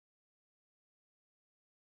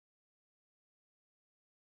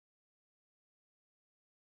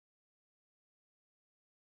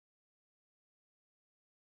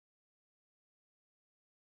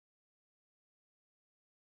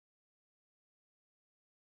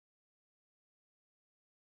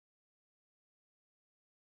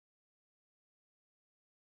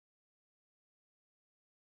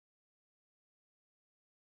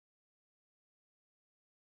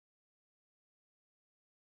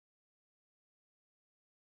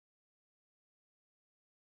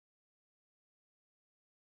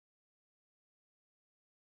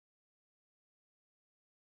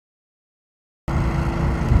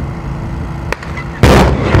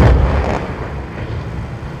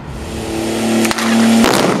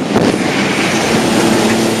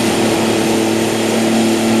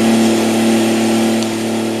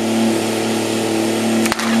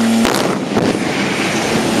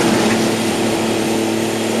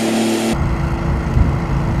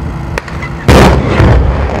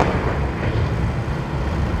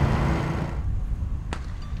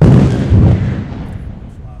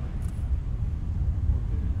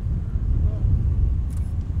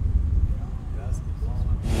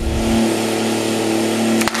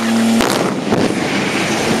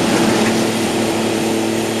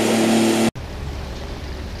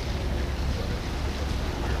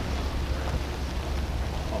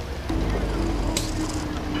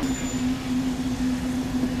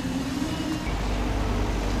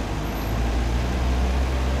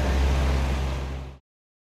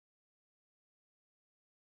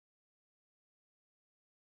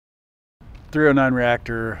309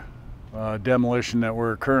 reactor demolition that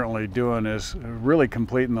we're currently doing is really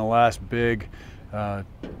completing the last big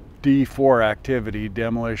D4 activity,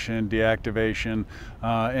 demolition, deactivation,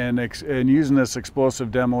 and using this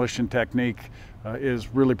explosive demolition technique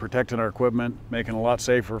is really protecting our equipment, making it a lot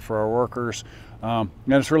safer for our workers. And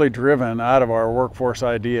it's really driven out of our workforce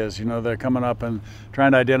ideas. You know, they're coming up and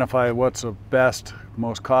trying to identify what's the best,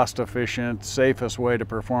 most cost-efficient, safest way to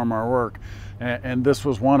perform our work. And this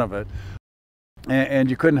was one of it. And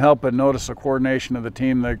you couldn't help but notice the coordination of the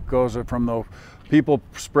team that goes from the people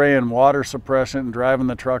spraying water suppressant and driving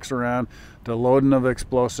the trucks around, to loading of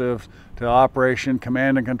explosives, to operation,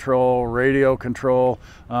 command and control, radio control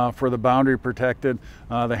for the boundary protected.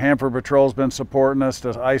 The Hanford Patrol's been supporting us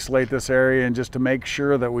to isolate this area and just to make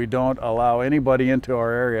sure that we don't allow anybody into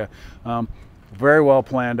our area. Very well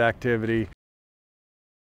planned activity.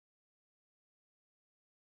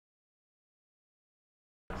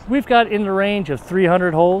 We've got in the range of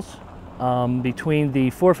 300 holes between the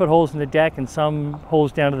 4-foot holes in the deck and some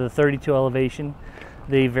holes down to the 32 elevation.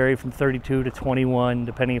 They vary from 32 to 21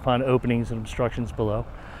 depending upon openings and obstructions below.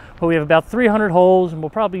 But we have about 300 holes and we'll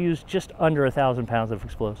probably use just under 1,000 pounds of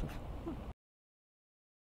explosive.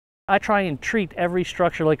 I try and treat every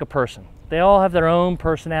structure like a person. They all have their own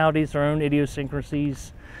personalities, their own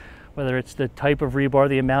idiosyncrasies, whether it's the type of rebar,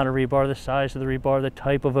 the amount of rebar, the size of the rebar, the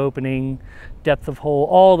type of opening, depth of hole,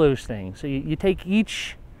 all those things. So you take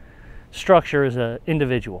each structure as an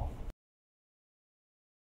individual.